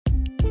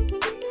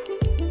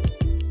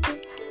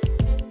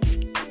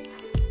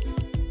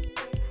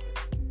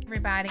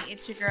everybody.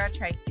 It's your girl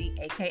Tracy,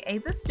 aka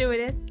The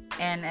Stewardess,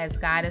 and as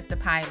God is the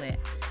pilot.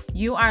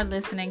 You are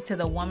listening to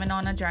the Woman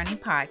on a Journey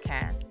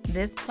podcast.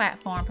 This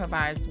platform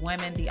provides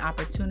women the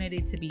opportunity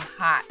to be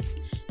hot,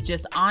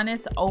 just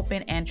honest,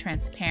 open, and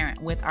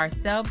transparent with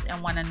ourselves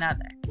and one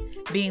another,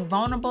 being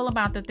vulnerable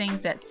about the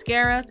things that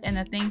scare us and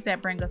the things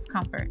that bring us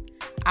comfort.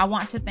 I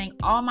want to thank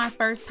all my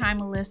first-time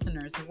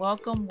listeners.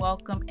 Welcome,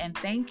 and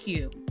thank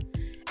you.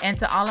 And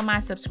to all of my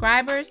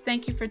subscribers,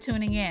 thank you for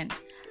tuning in.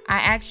 I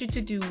ask you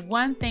to do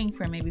one thing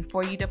for me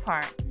before you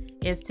depart,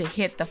 is to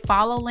hit the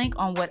follow link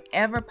on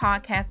whatever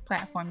podcast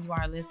platform you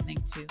are listening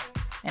to.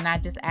 And I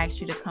just ask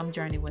you to come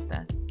journey with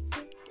us.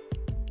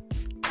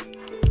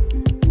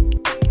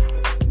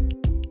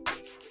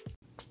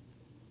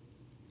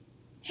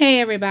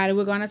 Hey everybody,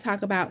 we're going to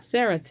talk about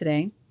Sarah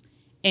today.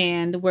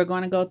 And we're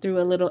going to go through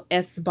a little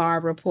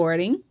SBAR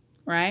reporting,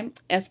 right?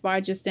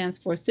 SBAR just stands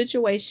for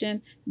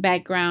Situation,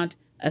 Background,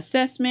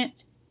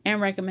 Assessment,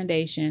 and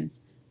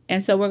Recommendations.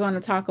 And so we're going to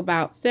talk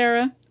about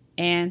Sarah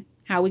and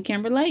how we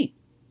can relate.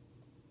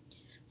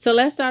 So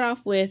let's start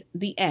off with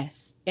the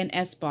S in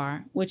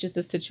SBAR, which is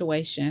the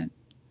situation.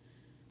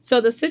 So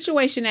the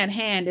situation at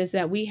hand is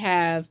that we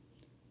have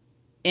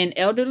an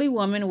elderly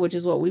woman, which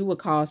is what we would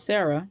call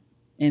Sarah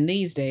in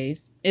these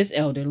days, is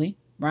elderly,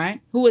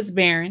 right? Who is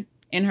barren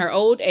in her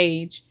old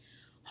age,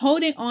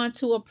 holding on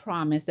to a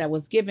promise that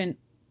was given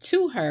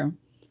to her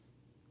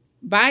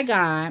by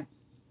God,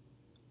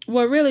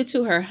 well, really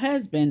to her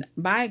husband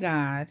by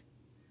God.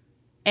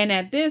 And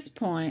at this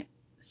point,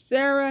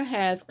 Sarah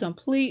has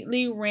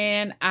completely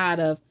ran out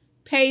of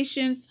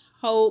patience,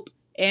 hope,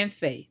 and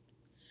faith.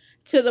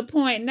 To the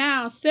point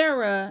now,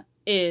 Sarah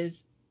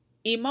is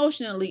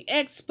emotionally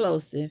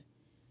explosive,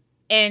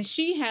 and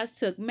she has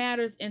took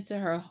matters into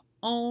her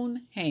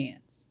own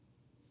hands.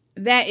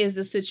 That is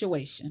the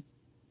situation,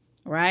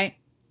 right?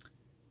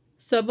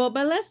 So, but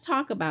let's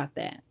talk about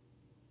that.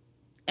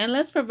 And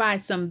let's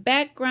provide some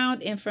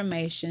background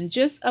information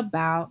just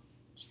about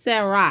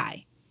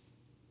Sarai.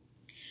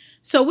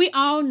 So we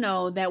all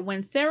know that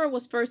when Sarah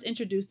was first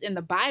introduced in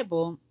the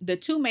Bible, the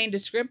two main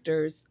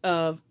descriptors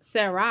of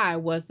Sarai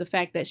was the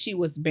fact that she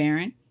was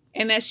barren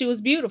and that she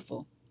was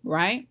beautiful,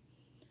 right?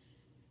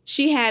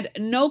 She had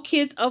no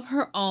kids of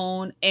her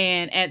own.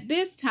 And at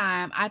this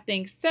time, I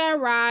think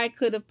Sarai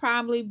could have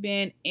probably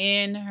been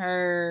in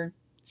her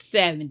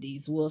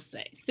 70s, we'll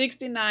say.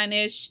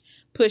 69-ish,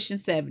 pushing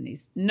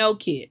 70s. No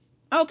kids.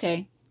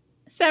 Okay.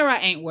 Sarai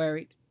ain't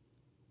worried.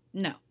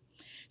 No.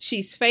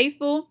 She's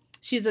faithful.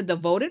 She's a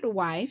devoted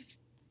wife.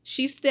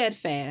 She's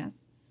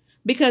steadfast.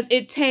 Because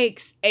it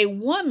takes a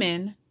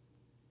woman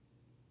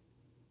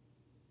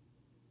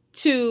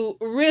to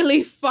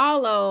really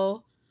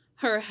follow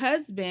her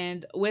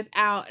husband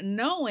without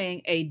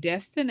knowing a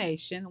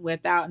destination,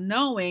 without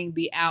knowing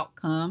the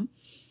outcome,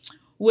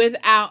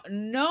 without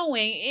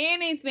knowing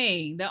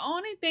anything. The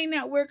only thing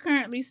that we're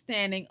currently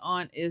standing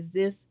on is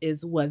this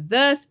is what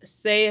thus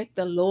saith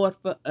the Lord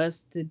for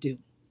us to do.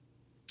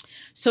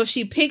 So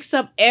she picks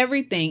up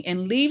everything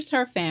and leaves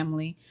her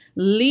family,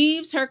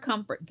 leaves her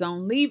comfort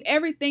zone, leave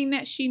everything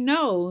that she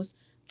knows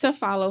to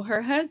follow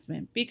her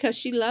husband because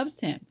she loves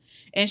him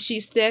and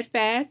she's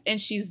steadfast and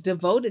she's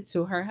devoted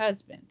to her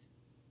husband.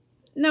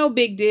 No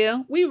big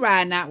deal. We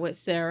riding out with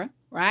Sarah,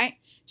 right?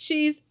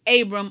 She's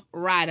Abram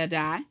ride or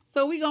die.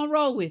 So we gonna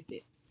roll with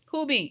it.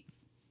 Cool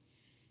beans.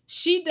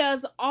 She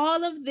does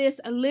all of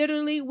this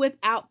literally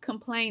without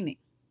complaining.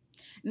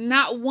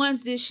 Not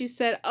once did she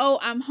say, oh,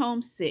 I'm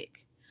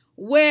homesick.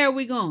 Where are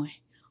we going?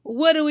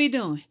 What are we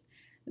doing?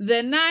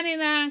 The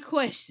 99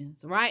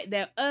 questions, right?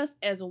 That us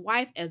as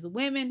wife, as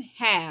women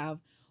have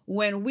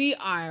when we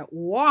are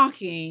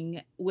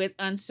walking with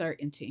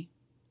uncertainty.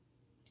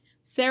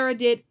 Sarah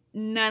did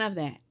none of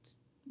that,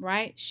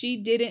 right? She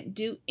didn't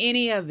do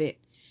any of it.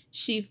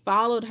 She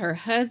followed her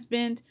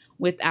husband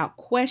without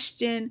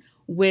question,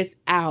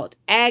 without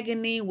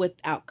agony,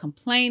 without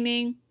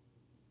complaining,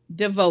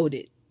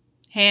 devoted,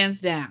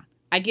 hands down.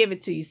 I give it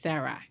to you,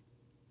 Sarai,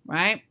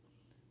 right?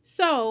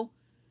 So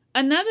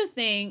another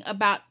thing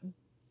about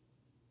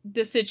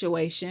the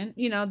situation,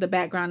 the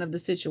background of the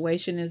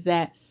situation is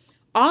that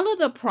all of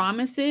the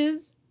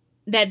promises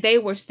that they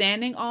were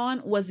standing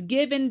on was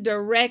given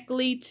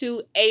directly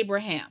to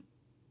Abraham.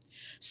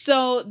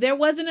 So there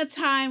wasn't a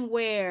time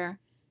where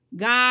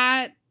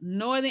God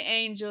nor the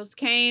angels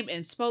came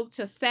and spoke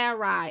to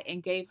Sarai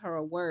and gave her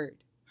a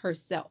word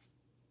herself.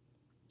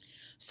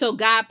 So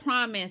God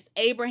promised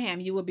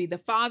Abraham, you will be the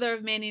father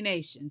of many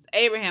nations.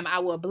 Abraham, I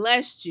will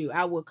bless you.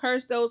 I will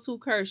curse those who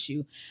curse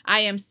you.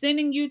 I am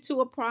sending you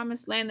to a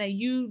promised land that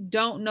you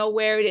don't know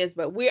where it is,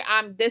 but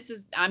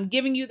I'm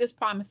giving you this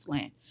promised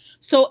land.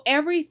 So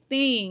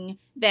everything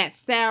that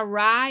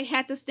Sarai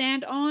had to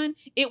stand on,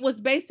 it was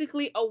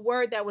basically a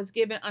word that was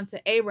given unto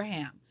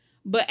Abraham.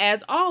 But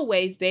as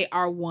always, they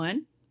are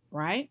one,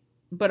 right?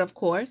 But of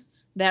course,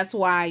 that's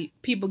why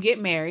people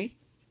get married.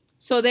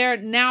 So they're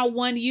now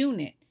one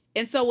unit.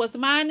 And so what's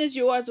mine is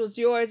yours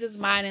is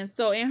mine. And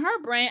so in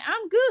her brain,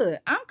 I'm good.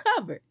 I'm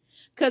covered.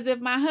 Because if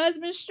my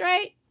husband's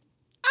straight,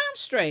 I'm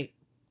straight.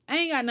 I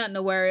ain't got nothing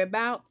to worry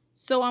about.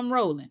 So I'm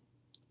rolling.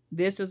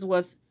 This is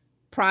what's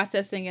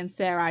processing in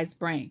Sarai's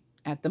brain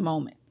at the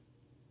moment.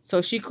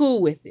 So she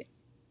cool with it.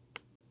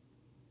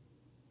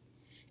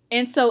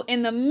 And so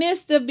in the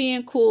midst of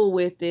being cool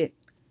with it,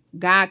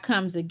 God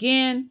comes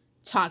again,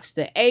 talks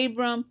to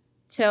Abram,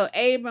 tell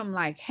Abram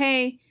like,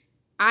 hey,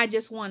 I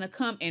just want to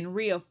come and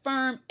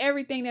reaffirm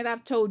everything that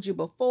I've told you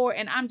before.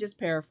 And I'm just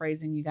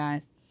paraphrasing, you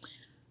guys.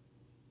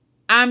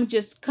 I'm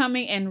just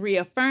coming and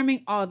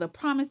reaffirming all the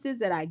promises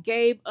that I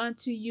gave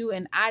unto you.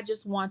 And I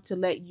just want to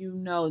let you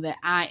know that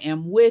I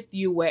am with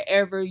you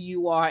wherever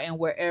you are and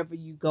wherever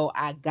you go.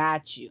 I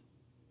got you.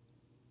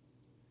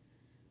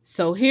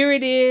 So here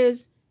it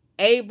is.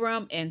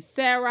 Abram and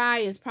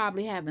Sarai is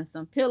probably having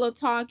some pillow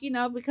talk,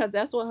 because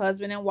that's what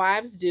husband and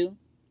wives do.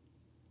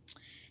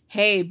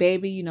 Hey,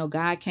 baby,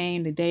 God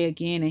came today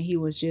again and he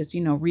was just,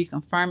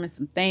 reconfirming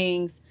some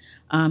things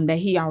that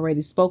he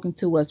already spoken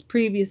to us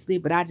previously.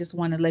 But I just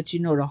want to let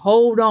you know to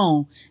hold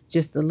on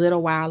just a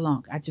little while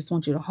longer. I just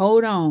want you to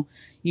hold on,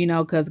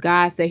 because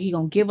God said he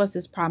going to give us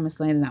his promised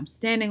land and I'm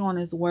standing on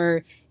his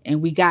word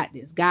and we got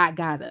this. God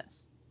got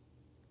us.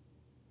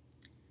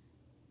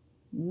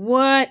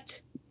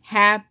 What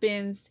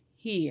happens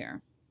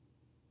here?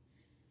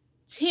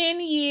 10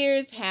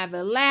 years have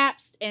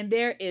elapsed and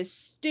there is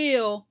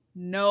still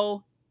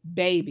no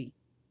baby.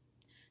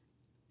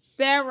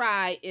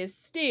 Sarai is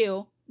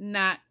still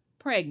not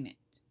pregnant.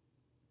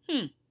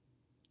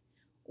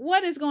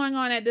 What is going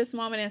on at this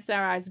moment in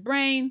Sarai's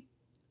brain?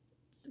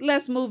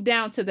 Let's move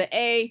down to the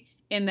A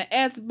in the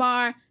S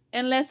bar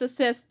and let's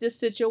assess this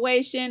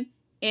situation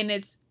in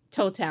its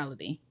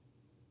totality.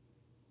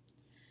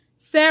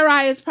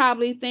 Sarai is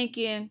probably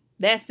thinking,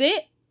 that's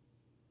it?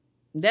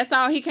 That's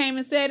all he came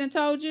and said and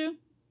told you?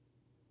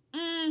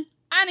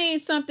 I need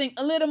something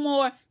a little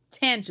more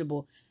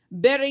tangible.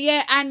 Better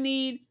yet, I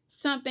need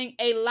something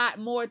a lot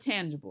more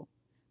tangible.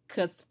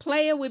 Because,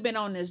 player, we've been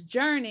on this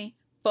journey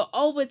for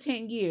over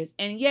 10 years,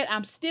 and yet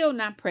I'm still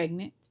not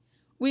pregnant.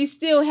 We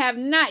still have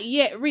not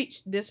yet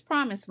reached this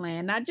promised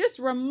land. Now, just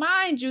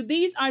remind you,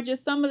 these are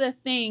just some of the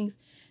things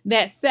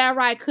that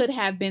Sarai could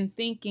have been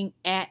thinking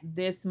at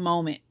this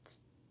moment.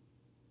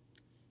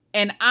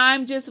 And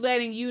I'm just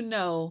letting you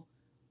know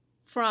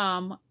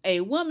from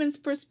a woman's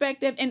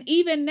perspective. And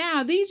even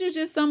now, these are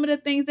just some of the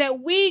things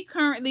that we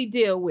currently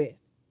deal with.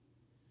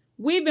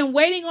 We've been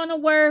waiting on a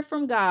word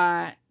from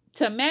God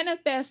to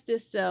manifest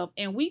itself,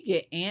 and we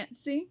get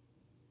antsy.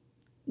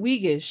 We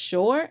get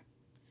short.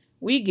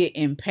 We get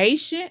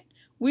impatient.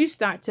 We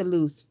start to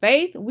lose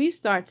faith. We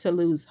start to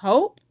lose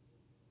hope.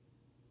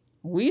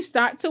 We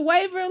start to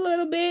waver a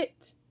little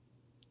bit.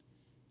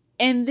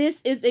 And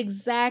this is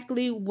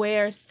exactly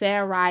where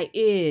Sarai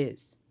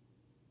is.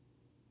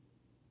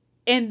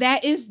 And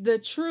that is the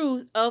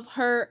truth of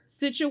her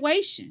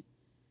situation.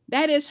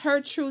 That is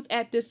her truth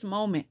at this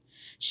moment.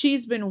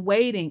 She's been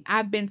waiting.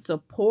 I've been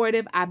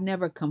supportive. I've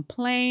never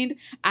complained.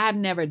 I've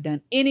never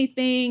done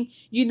anything,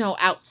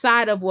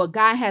 outside of what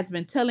God has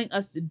been telling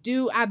us to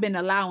do. I've been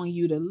allowing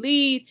you to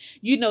lead,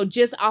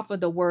 just off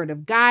of the word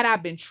of God.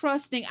 I've been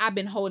trusting. I've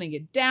been holding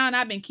it down.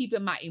 I've been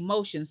keeping my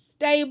emotions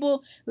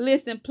stable.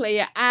 Listen,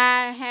 player,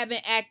 I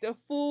haven't acted a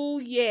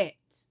fool yet.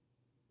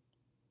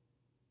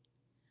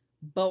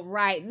 But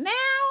right now,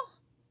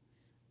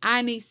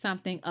 I need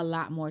something a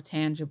lot more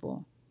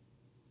tangible.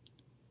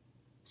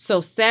 So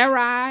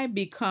Sarai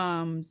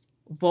becomes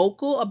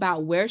vocal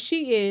about where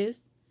she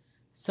is.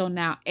 So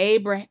now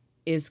Abraham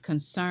is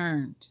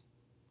concerned.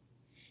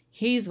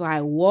 He's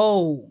like,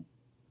 whoa,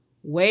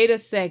 wait a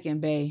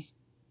second, babe.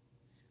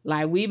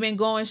 Like, we've been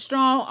going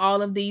strong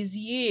all of these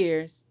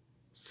years.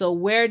 So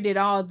where did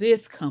all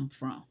this come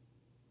from?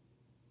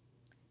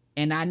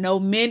 And I know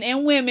men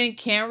and women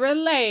can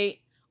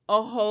relate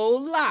a whole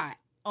lot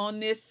on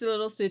this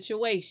little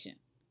situation.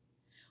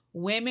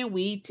 Women,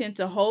 we tend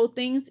to hold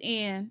things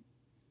in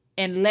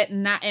and let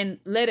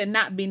it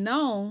not be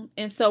known.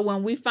 And so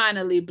when we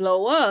finally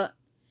blow up,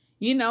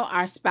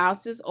 our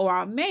spouses or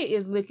our mate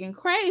is looking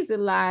crazy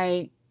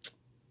like,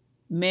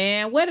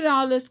 man, where did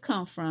all this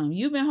come from?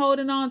 You've been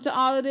holding on to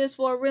all of this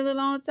for a really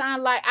long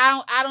time. Like,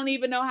 I don't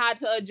even know how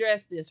to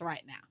address this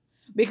right now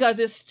because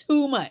it's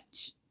too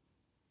much.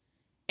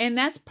 And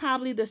that's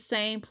probably the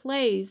same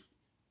place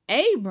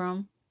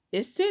Abram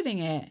is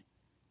sitting at.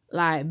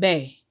 Like,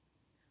 babe,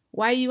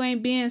 why you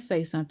ain't been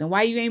say something?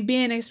 Why you ain't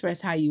been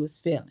express how you was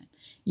feeling?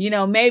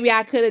 Maybe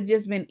I could have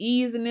just been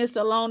easing this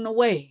along the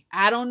way.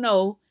 I don't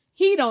know.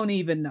 He don't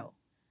even know.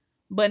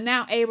 But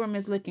now Abram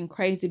is looking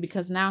crazy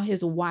because now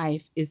his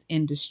wife is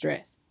in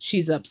distress.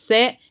 She's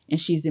upset and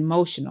she's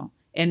emotional.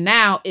 And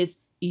now it's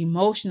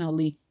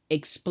emotionally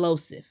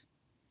explosive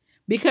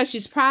because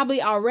she's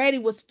probably already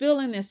was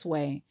feeling this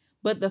way.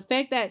 But the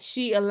fact that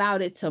she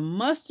allowed it to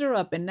muster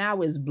up and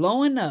now is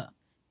blowing up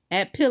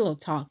at pillow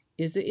talk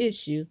is an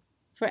issue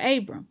for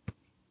Abram.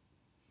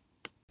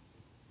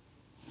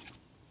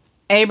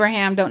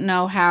 Abraham don't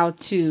know how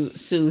to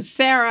soothe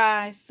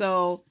Sarai.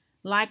 So,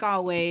 like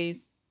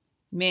always,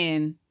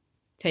 men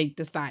take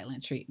the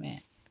silent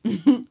treatment.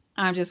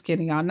 I'm just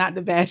kidding, y'all. Not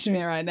the bash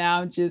men right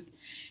now.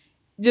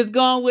 Just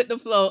going with the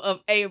flow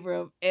of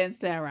Abram and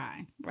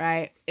Sarai,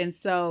 right? And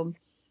so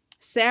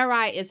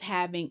Sarai is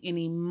having an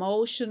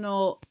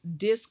emotional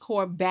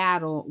discord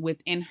battle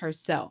within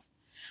herself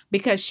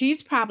because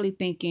she's probably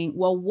thinking,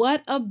 well,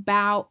 what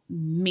about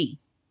me?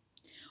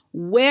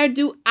 Where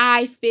do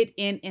I fit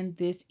in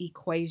this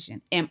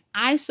equation? Am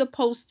I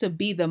supposed to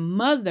be the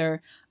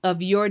mother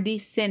of your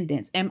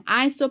descendants? Am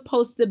I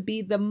supposed to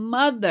be the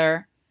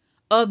mother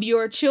of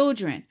your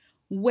children?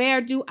 Where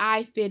do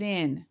I fit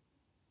in?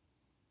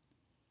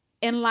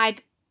 And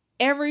like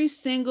every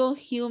single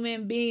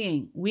human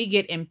being, we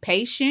get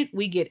impatient,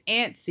 we get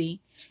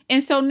antsy.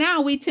 And so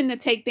now we tend to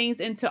take things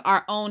into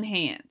our own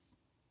hands,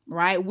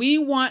 right? We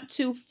want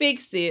to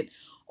fix it,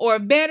 or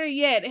better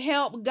yet,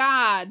 help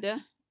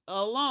God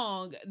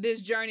along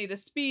this journey to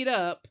speed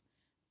up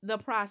the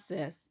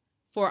process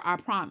for our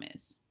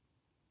promise.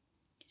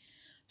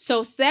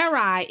 So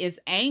Sarai is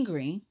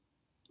angry,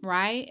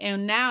 right?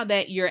 And now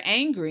that you're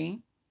angry,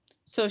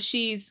 so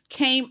she's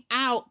came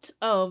out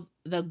of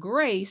the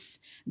grace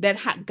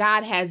that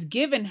God has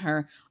given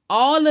her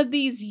all of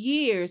these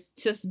years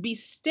to be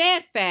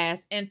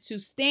steadfast and to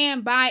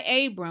stand by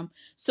Abram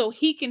so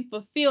he can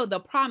fulfill the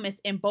promise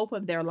in both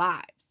of their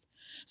lives.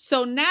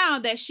 So now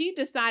that she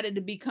decided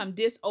to become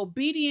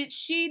disobedient,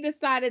 she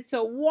decided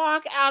to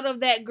walk out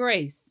of that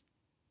grace.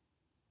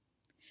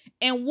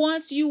 And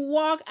once you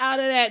walk out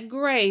of that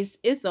grace,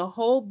 it's a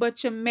whole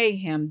bunch of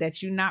mayhem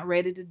that you're not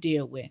ready to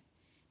deal with.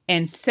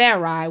 And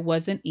Sarai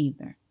wasn't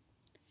either.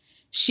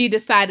 She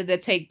decided to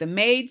take the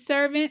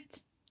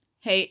maidservant.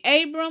 Hey,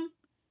 Abram,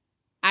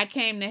 I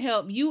came to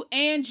help you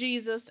and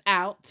Jesus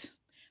out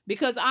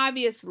because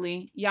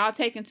obviously y'all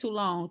taking too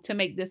long to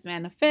make this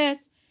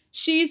manifest.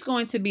 She's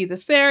going to be the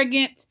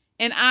surrogate,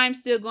 and I'm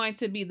still going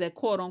to be the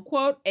quote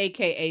unquote,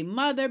 AKA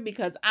mother,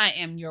 because I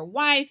am your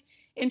wife,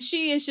 and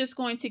she is just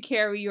going to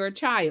carry your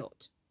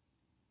child.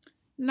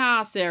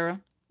 Nah,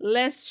 Sarah,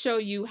 let's show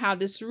you how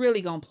this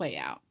really gonna play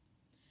out.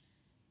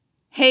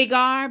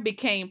 Hagar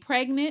became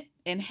pregnant,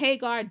 and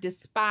Hagar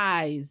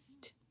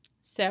despised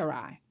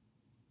Sarai.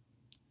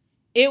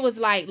 It was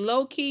like,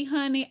 low key,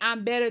 honey,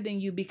 I'm better than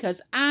you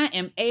because I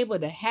am able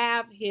to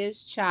have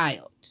his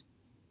child.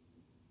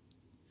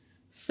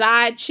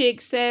 Side chick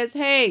says,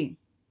 hey,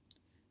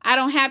 I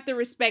don't have to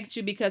respect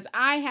you because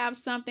I have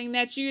something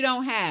that you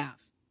don't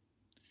have.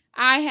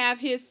 I have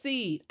his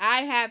seed.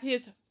 I have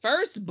his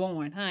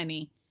firstborn,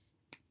 honey.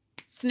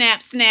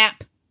 Snap,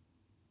 snap.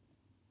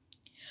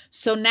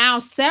 So now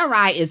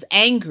Sarai is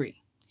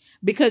angry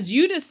because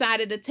you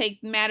decided to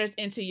take matters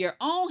into your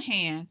own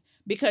hands,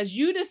 because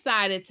you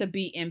decided to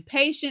be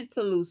impatient,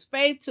 to lose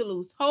faith, to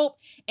lose hope.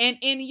 And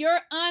in your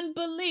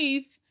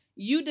unbelief,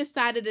 you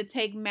decided to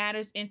take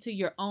matters into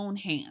your own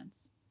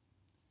hands.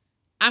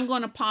 I'm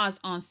going to pause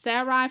on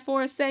Sarai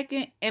for a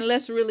second and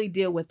let's really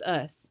deal with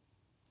us.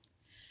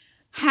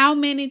 How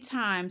many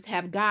times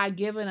have God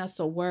given us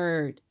a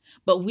word,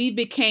 but we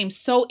became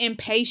so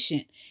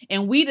impatient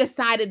and we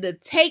decided to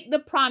take the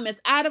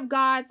promise out of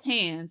God's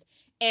hands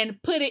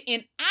and put it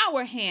in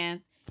our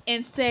hands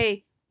and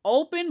say,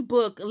 open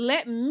book,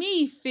 let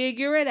me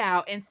figure it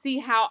out and see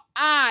how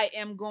I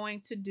am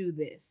going to do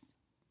this.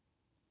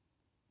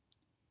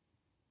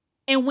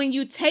 And when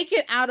you take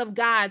it out of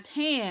God's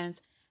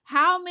hands,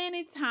 how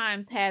many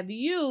times have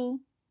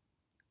you,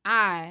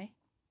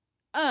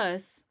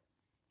 us,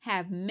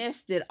 have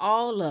messed it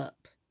all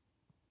up?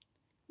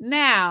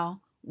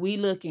 Now we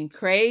looking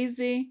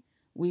crazy,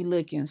 we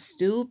looking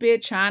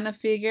stupid, trying to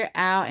figure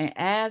out and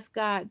ask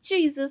God,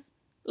 Jesus,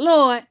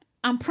 Lord,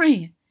 I'm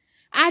praying.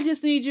 I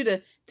just need you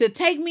to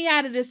take me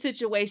out of this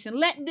situation.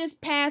 Let this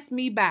pass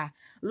me by.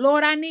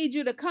 Lord, I need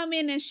you to come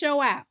in and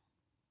show out.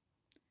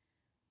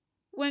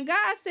 When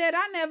God said,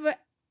 I never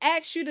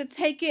asked you to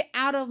take it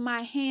out of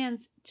my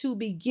hands to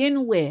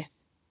begin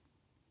with.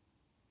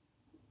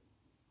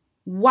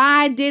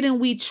 Why didn't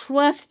we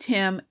trust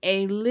him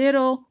a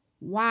little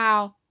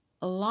while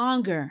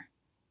longer?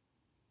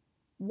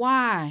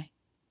 Why?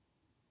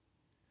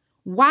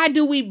 Why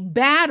do we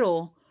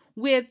battle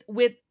with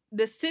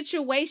the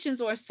situations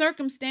or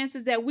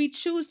circumstances that we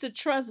choose to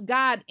trust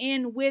God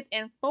in, with,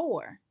 and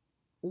for?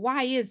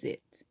 Why is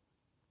it?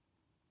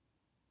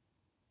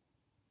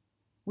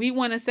 We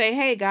want to say,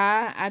 hey,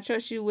 God, I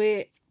trust you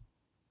with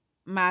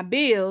my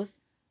bills,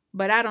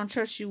 but I don't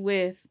trust you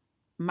with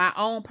my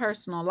own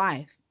personal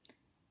life.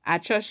 I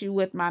trust you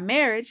with my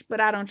marriage, but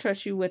I don't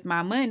trust you with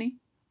my money.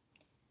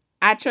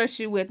 I trust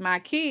you with my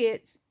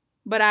kids,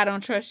 but I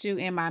don't trust you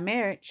in my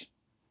marriage.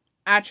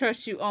 I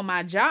trust you on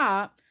my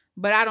job,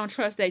 but I don't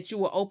trust that you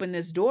will open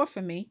this door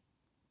for me.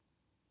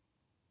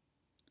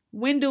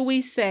 When do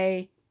we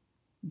say,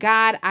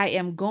 God, I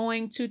am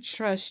going to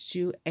trust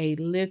you a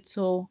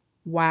little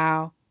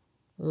while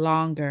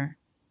longer?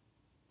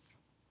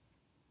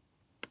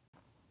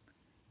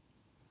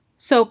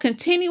 So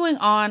continuing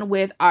on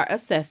with our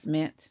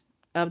assessment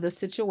of the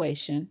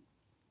situation,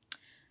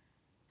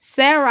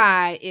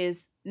 Sarai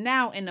is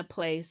now in a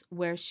place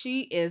where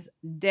she is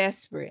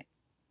desperate.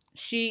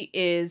 She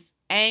is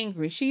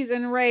angry. She's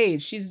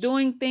enraged. She's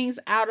doing things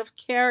out of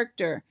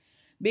character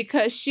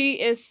because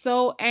she is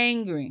so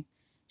angry.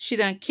 She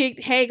done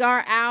kicked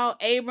Hagar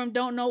out. Abram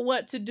don't know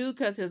what to do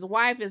because his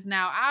wife is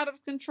now out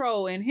of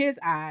control in his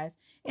eyes,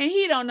 and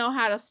he don't know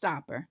how to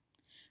stop her.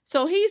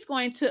 So he's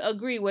going to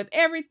agree with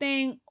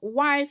everything.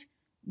 Wife,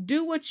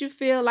 do what you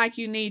feel like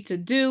you need to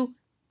do.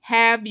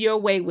 Have your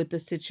way with the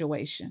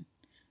situation.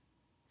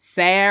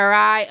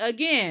 Sarai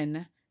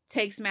again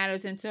takes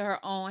matters into her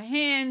own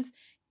hands,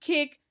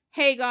 kick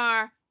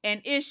Hagar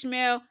and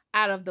Ishmael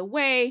out of the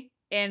way,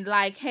 and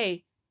like,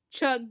 hey,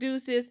 Chuck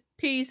deuces,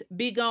 peace,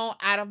 be gone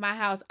out of my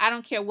house. I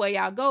don't care where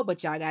y'all go,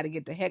 but y'all got to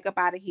get the heck up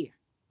out of here.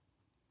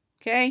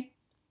 Okay?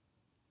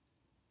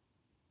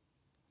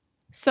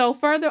 So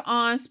further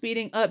on,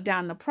 speeding up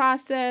down the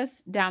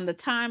process, down the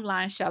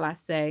timeline, shall I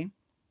say,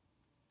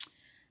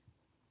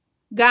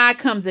 God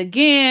comes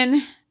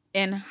again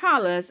and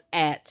hollers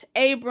at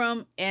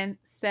Abram and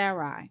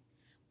Sarai.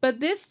 But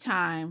this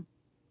time,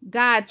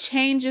 God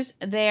changes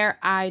their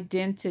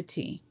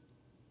identity.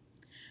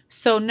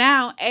 So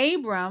now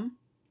Abram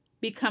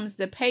becomes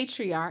the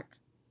patriarch,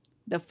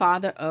 the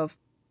father of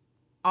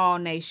all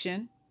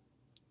nation,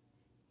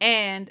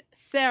 and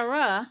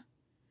Sarah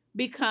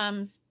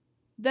becomes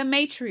the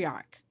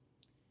matriarch.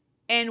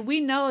 And we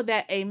know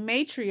that a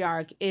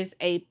matriarch is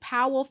a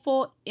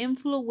powerful,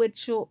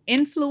 influential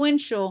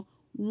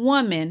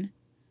woman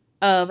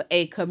of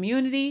a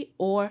community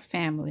or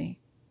family.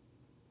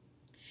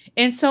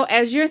 And so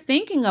as you're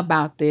thinking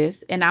about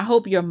this, and I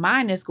hope your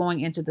mind is going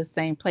into the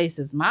same place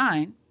as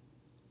mine,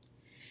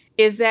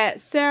 is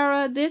that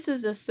Sarah, this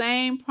is the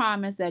same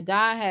promise that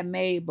God had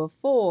made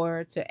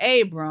before to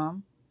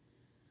Abram,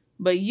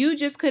 but you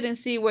just couldn't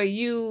see where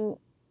you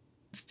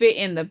fit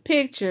in the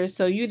picture,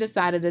 so you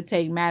decided to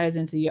take matters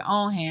into your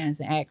own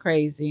hands and act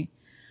crazy.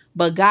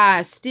 But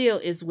God still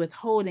is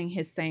withholding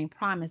his same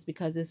promise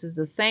because this is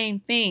the same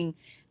thing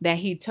that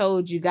he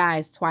told you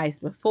guys twice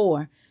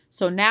before.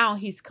 So now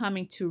he's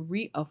coming to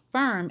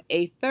reaffirm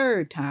a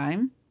third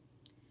time,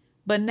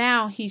 but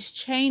now he's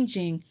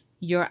changing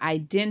your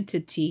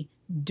identity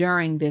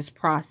during this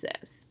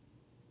process.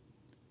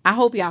 I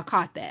hope y'all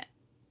caught that.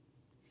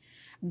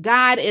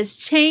 God is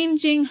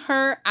changing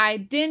her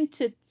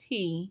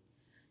identity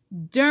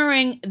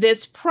during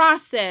this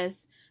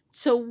process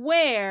to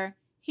where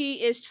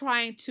he is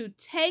trying to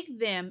take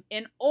them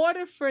in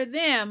order for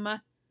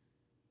them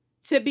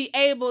to be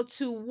able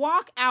to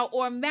walk out,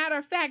 or matter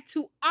of fact,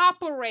 to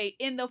operate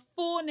in the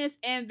fullness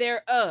and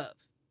thereof.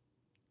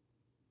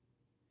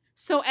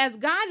 So as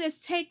God is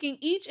taking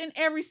each and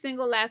every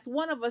single last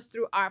one of us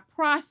through our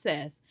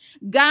process,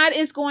 God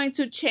is going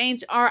to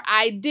change our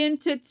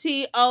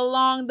identity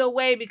along the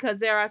way, because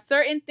there are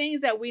certain things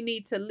that we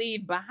need to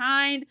leave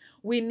behind.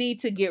 We need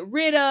to get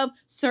rid of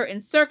certain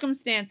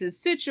circumstances,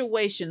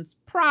 situations,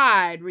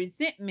 pride,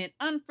 resentment,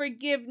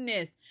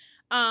 unforgiveness,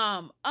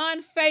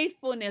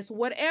 unfaithfulness,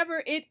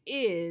 whatever it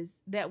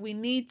is that we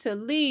need to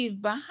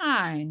leave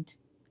behind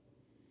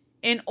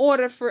in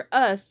order for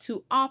us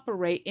to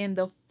operate in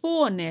the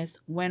fullness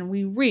when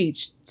we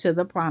reach to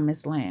the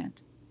promised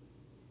land.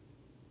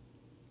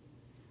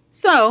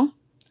 So,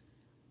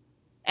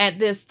 at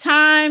this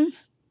time,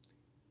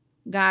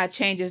 God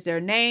changes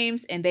their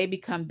names and they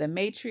become the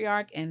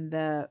matriarch and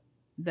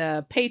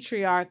the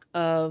patriarch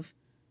of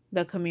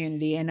the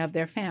community and of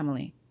their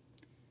family.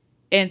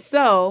 And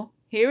so,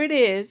 here it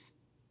is.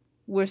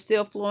 We're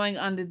still flowing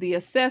under the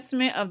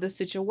assessment of the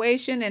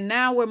situation, and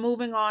now we're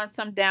moving on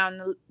some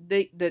down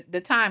the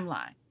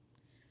timeline.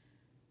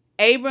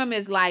 Abram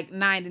is like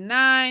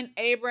 99.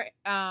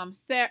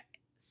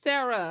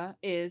 Sarah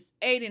is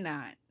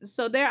 89.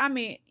 So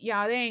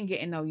y'all, they ain't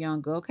getting no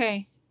younger,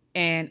 okay?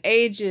 And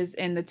ages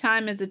and the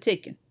time is a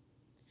ticking.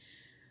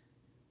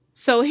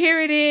 So here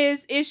it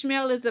is.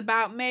 Ishmael is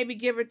about maybe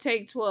give or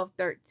take 12,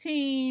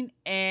 13,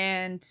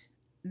 and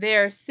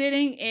they're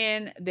sitting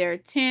in their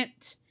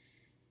tent.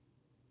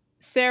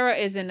 Sarah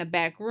is in the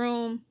back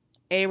room.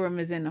 Abram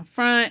is in the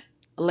front,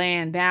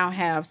 laying down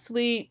half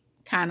asleep,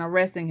 kind of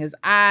resting his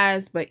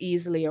eyes, but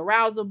easily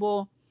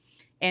arousable.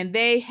 And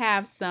they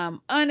have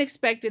some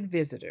unexpected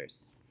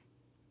visitors.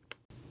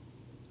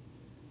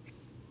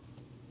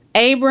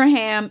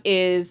 Abraham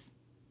is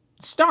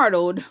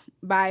startled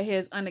by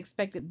his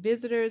unexpected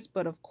visitors,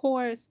 but of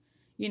course,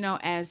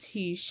 as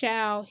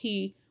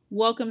he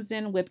welcomes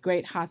them with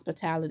great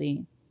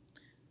hospitality.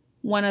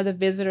 One of the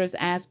visitors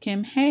asks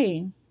him,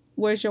 "Hey,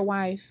 where's your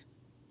wife,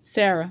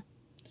 Sarah?"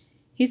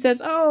 He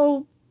says,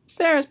 "Oh,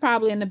 Sarah's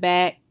probably in the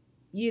back,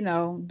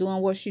 doing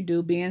what she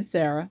do, being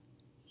Sarah."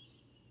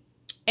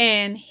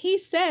 And he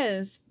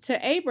says to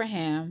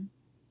Abraham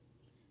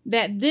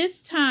that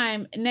this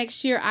time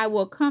next year I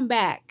will come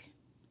back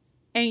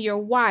and your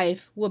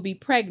wife will be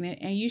pregnant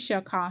and you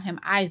shall call him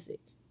Isaac.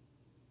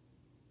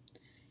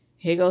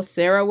 Here goes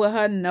Sarah with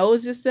her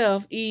nose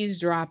herself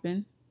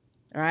eavesdropping,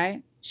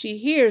 right? She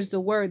hears the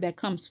word that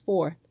comes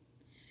forth.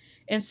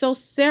 And so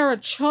Sarah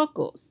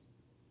chuckles.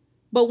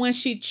 But when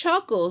she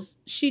chuckles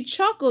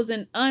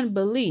in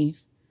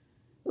unbelief.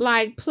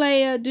 Like,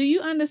 player, do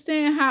you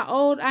understand how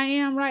old I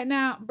am right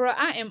now? Bro,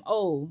 I am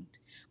old.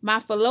 My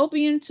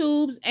fallopian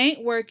tubes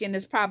ain't working.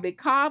 There's probably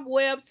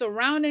cobwebs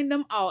surrounding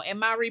them all. And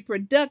my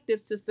reproductive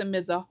system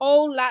is a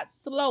whole lot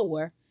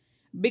slower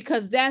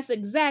because that's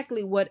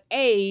exactly what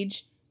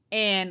age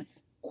and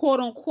quote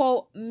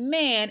unquote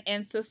man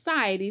and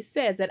society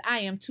says, that I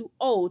am too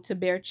old to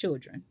bear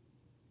children.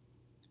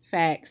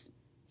 Facts.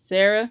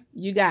 Sarah,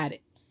 you got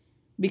it.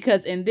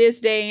 Because in this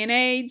day and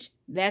age,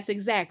 that's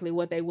exactly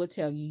what they will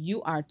tell you.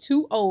 You are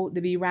too old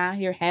to be around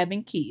here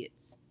having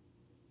kids.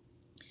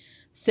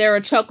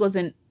 Sarah chuckles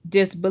in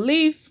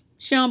disbelief.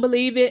 She don't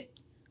believe it.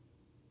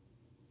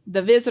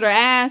 The visitor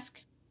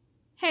asks,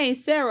 "Hey,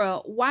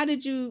 Sarah, why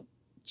did you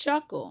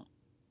chuckle?"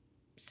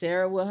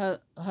 Sarah, with her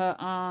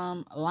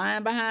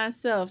lying behind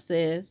self,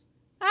 says,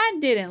 "I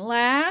didn't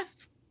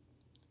laugh."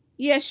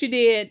 Yes, you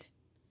did.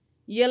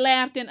 You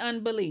laughed in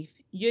unbelief.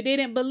 You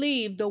didn't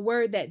believe the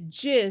word that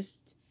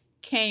just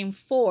came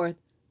forth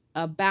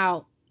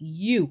about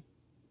you.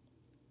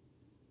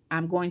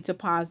 I'm going to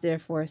pause there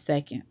for a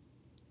second,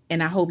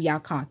 and I hope y'all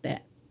caught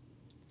that.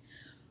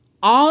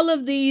 All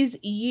of these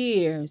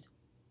years,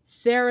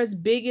 Sarah's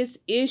biggest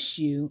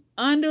issue,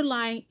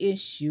 underlying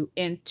issue,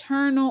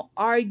 internal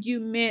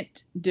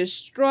argument,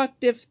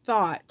 destructive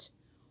thought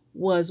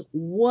was,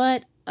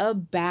 what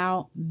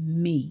about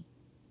me?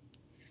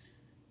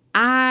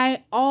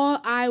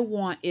 All I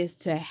want is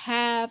to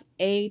have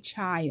a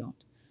child.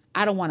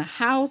 I don't want a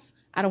house.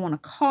 I don't want a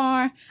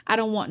car. I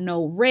don't want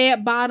no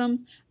red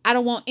bottoms. I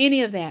don't want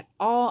any of that.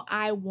 All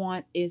I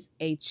want is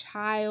a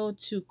child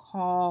to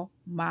call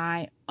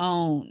my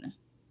own.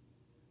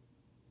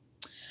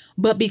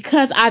 But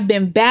because I've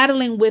been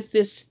battling with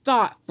this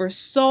thought for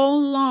so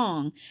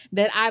long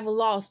that I've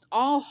lost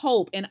all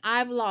hope and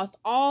I've lost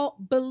all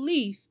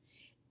belief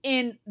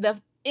in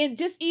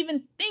just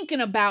even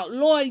thinking about,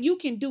 Lord, you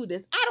can do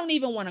this. I don't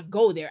even want to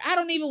go there. I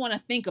don't even want to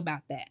think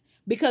about that.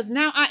 Because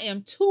now I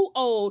am too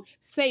old,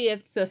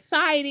 saith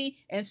society,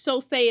 and so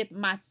saith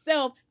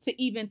myself, to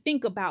even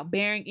think about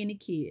bearing any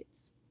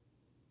kids.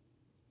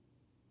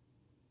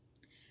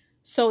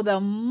 So the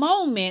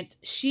moment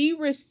she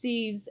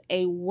receives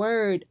a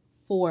word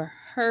for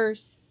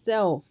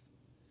herself,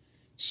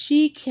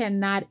 she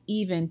cannot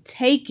even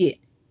take it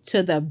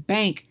to the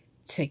bank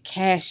to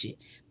cash it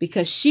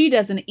because she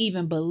doesn't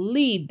even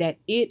believe that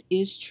it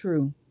is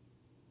true.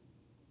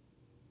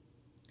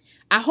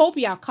 I hope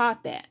y'all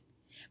caught that.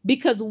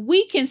 Because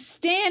we can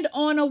stand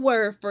on a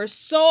word for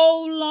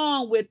so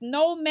long with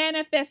no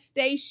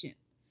manifestation,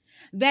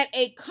 that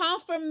a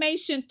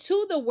confirmation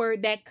to the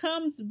word that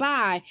comes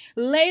by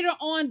later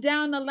on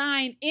down the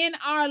line in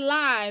our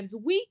lives,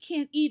 we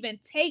can't even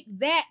take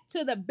that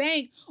to the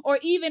bank or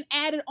even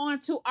add it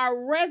onto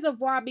our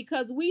reservoir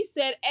because we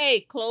said, hey,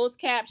 closed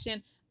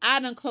caption, I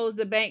done closed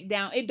the bank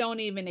down. It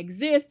don't even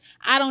exist.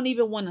 I don't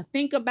even want to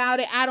think about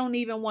it. I don't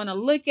even want to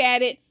look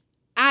at it.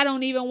 I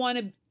don't even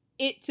want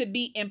it to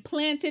be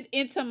implanted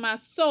into my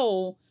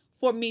soul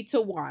for me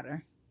to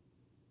water.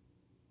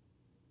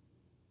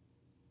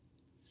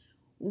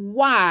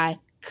 Why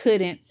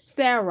couldn't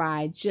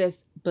Sarai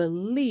just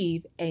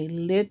believe a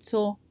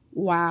little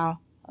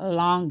while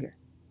longer?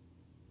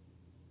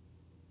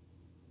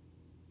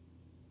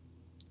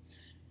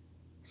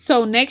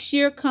 So next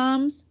year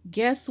comes,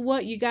 guess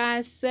what, you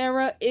guys?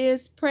 Sarah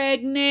is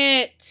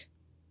pregnant.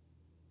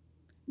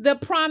 The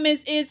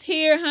promise is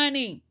here,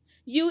 honey.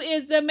 You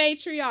is the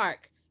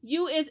matriarch.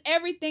 You is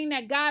everything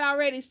that God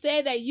already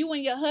said that you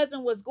and your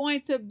husband was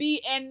going to be.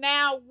 And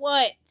now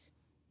what?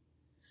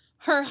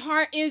 Her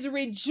heart is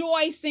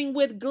rejoicing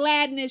with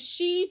gladness.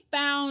 She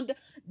found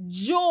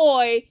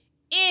joy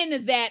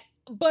in that,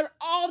 but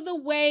all the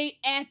way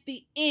at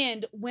the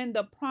end when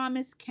the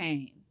promise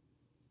came.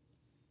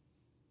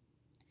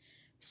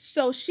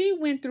 So she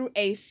went through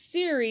a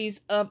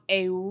series of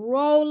a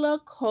roller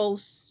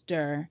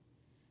coaster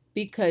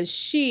because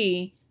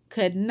she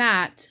could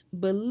not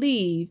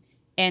believe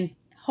and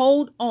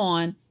hold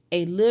on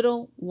a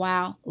little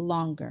while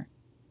longer.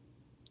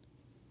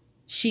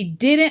 She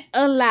didn't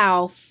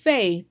allow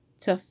faith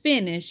to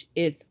finish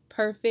its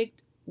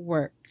perfect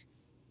work.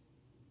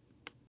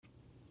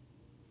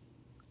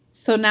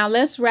 So now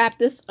let's wrap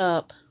this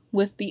up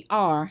with the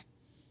R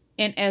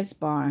in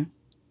SBAR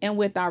and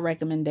with our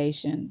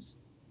recommendations.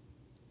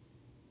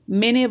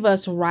 Many of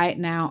us right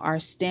now are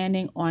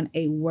standing on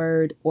a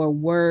word or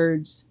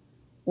words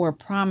or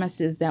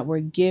promises that we're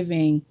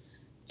giving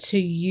to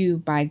you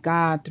by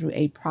God through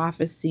a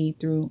prophecy,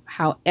 through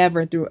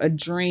however, through a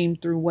dream,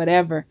 through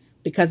whatever,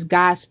 because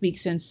God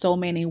speaks in so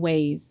many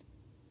ways.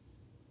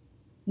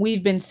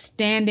 We've been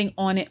standing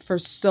on it for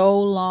so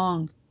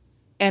long,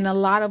 and a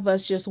lot of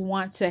us just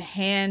want to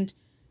hand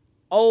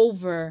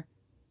over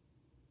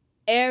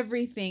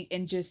everything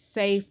and just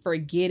say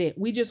forget it.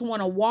 We just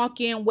want to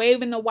walk in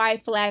waving the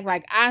white flag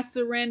like I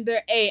surrender.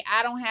 Hey,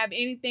 I don't have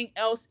anything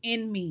else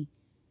in me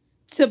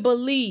to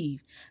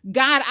believe.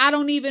 God, I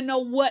don't even know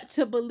what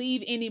to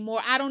believe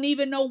anymore. I don't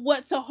even know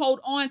what to hold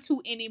on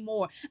to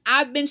anymore.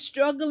 I've been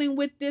struggling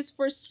with this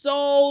for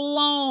so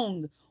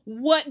long.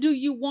 What do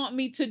you want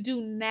me to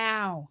do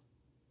now?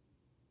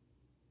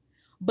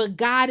 But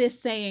God is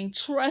saying,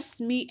 trust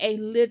me a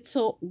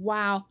little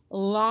while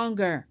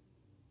longer.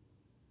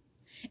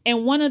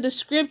 And one of the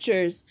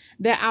scriptures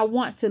that I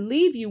want to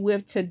leave you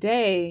with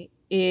today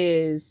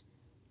is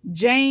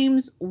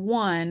James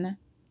 1,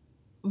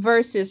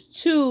 verses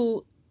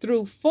 2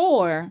 through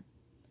 4.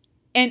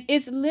 And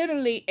it's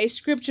literally a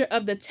scripture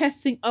of the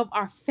testing of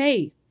our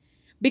faith.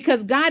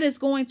 Because God is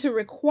going to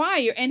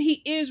require, and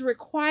He is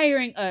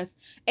requiring us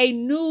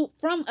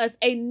from us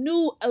a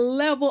new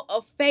level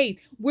of faith.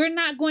 We're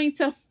not going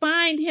to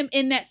find Him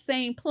in that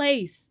same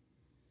place.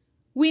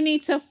 We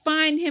need to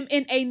find Him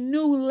in a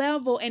new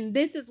level, and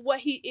this is what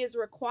He is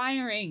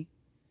requiring.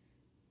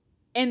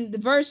 And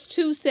verse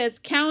 2 says,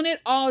 "Count it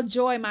all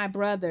joy, my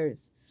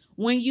brothers,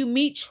 when you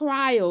meet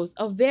trials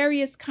of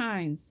various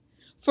kinds,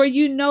 for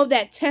you know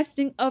that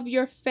testing of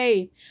your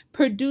faith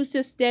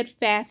produces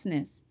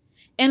steadfastness.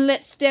 And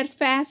let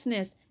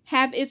steadfastness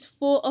have its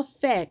full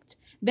effect,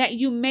 that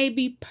you may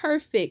be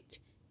perfect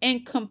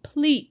and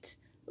complete,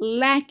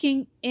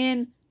 lacking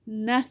in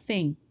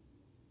nothing."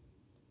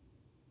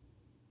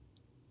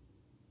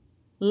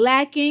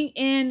 Lacking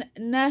in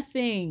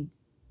nothing.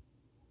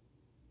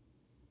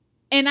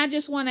 And I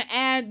just want to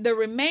add the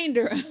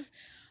remainder,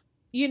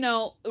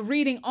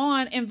 reading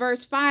on in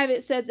verse 5,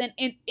 it says, "And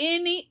in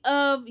any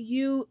of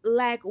you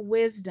lack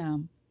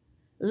wisdom,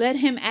 let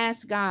him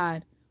ask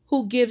God,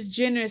 who gives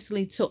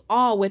generously to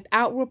all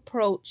without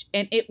reproach,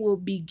 and it will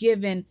be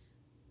given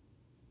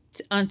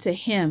unto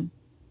him.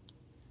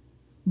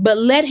 But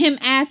let him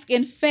ask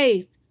in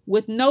faith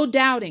with no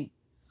doubting.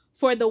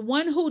 For the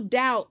one who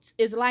doubts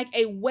is like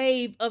a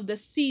wave of the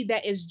sea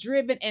that is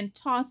driven and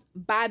tossed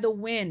by the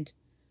wind.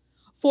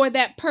 For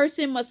that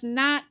person must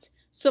not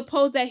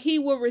suppose that he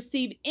will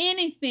receive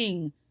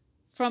anything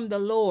from the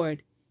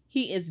Lord.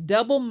 He is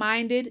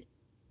double-minded.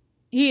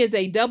 He is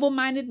a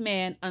double-minded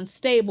man,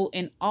 unstable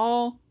in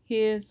all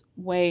his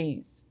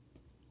ways."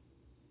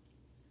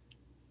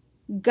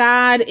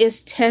 God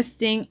is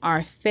testing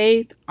our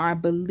faith, our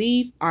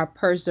belief, our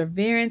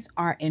perseverance,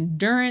 our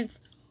endurance.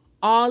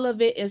 All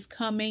of it is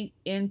coming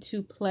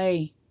into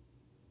play.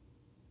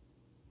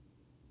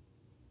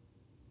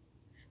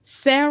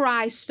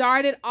 Sarai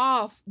started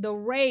off the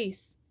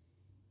race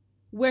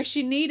where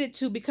she needed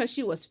to because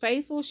she was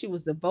faithful, she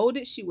was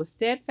devoted, she was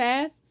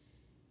steadfast.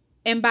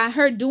 And by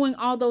her doing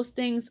all those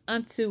things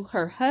unto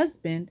her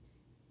husband,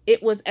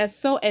 it was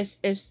as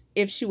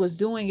if she was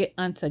doing it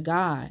unto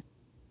God.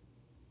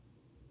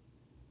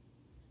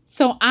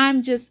 So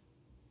I'm just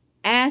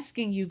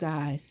asking you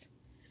guys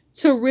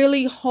to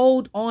really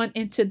hold on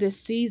into this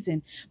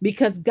season,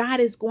 because God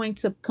is going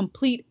to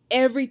complete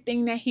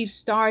everything that He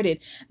started.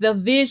 The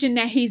vision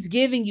that He's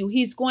giving you,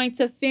 He's going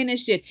to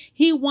finish it.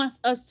 He wants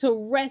us to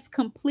rest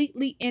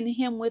completely in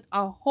Him with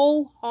our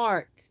whole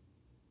heart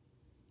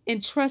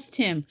and trust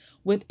Him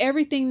with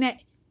everything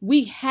that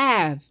we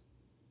have,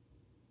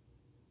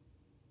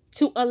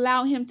 to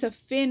allow Him to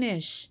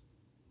finish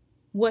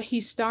what He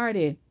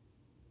started.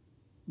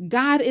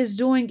 God is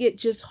doing it.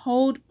 Just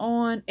hold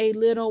on a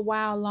little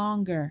while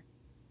longer.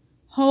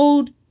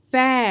 Hold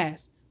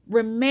fast.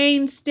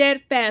 Remain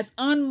steadfast,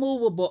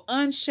 unmovable,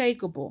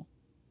 unshakable.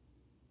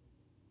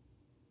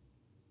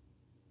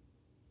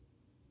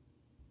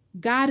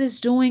 God is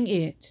doing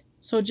it.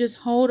 So just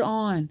hold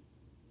on.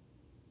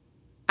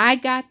 I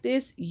got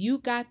this. You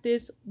got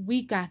this.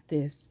 We got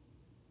this.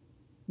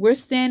 We're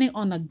standing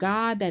on a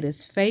God that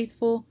is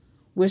faithful.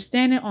 We're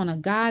standing on a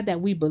God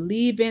that we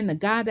believe in, the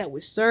God that we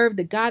serve,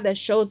 the God that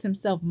shows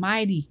Himself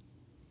mighty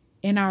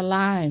in our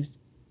lives,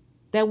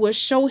 that will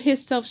show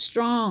Himself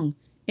strong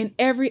in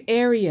every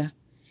area.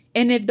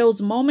 And if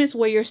those moments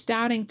where you're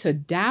starting to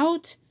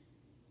doubt,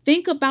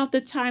 think about the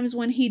times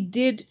when He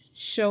did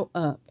show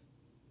up.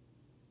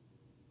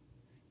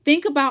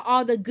 Think about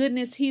all the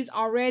goodness He's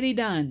already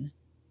done,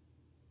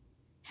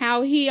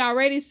 how He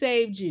already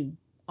saved you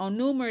on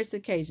numerous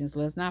occasions.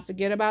 Let's not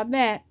forget about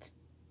that.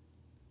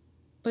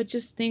 But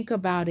just think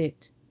about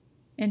it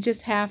and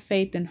just have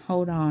faith and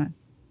hold on.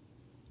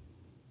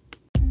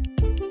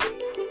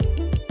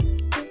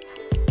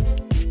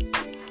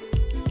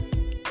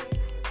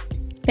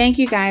 Thank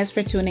you guys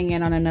for tuning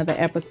in on another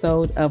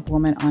episode of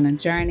Woman on a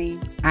Journey.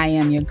 I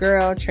am your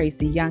girl,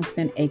 Tracy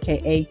Youngston,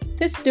 aka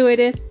The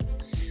Stewardess.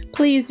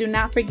 Please do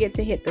not forget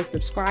to hit the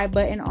subscribe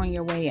button on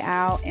your way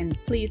out, and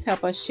please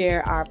help us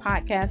share our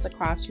podcast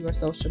across your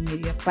social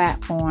media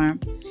platform.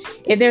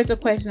 If there's a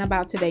question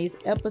about today's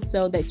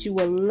episode that you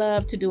would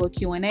love to do a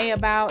Q&A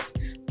about,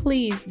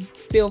 please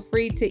feel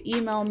free to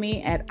email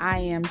me at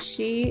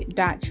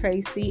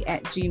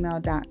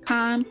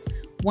iamshe.tracy@gmail.com.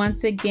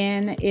 Once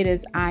again, it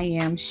is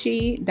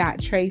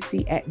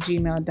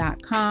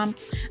iamshe.tracy@gmail.com.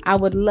 I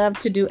would love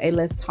to do a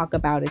Let's Talk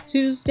About It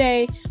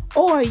Tuesday,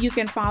 or you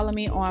can follow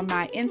me on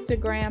my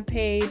Instagram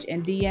page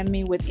and DM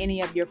me with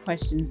any of your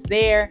questions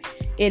there.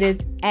 It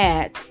is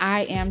at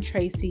I am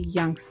Tracy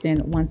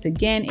Youngston. Once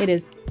again, it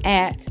is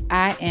at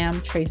I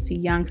am Tracy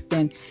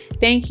Youngston.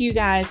 Thank you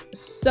guys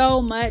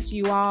so much.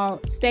 You all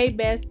stay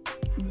best,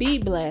 be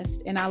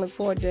blessed, and I look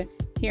forward to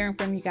hearing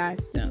from you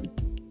guys soon.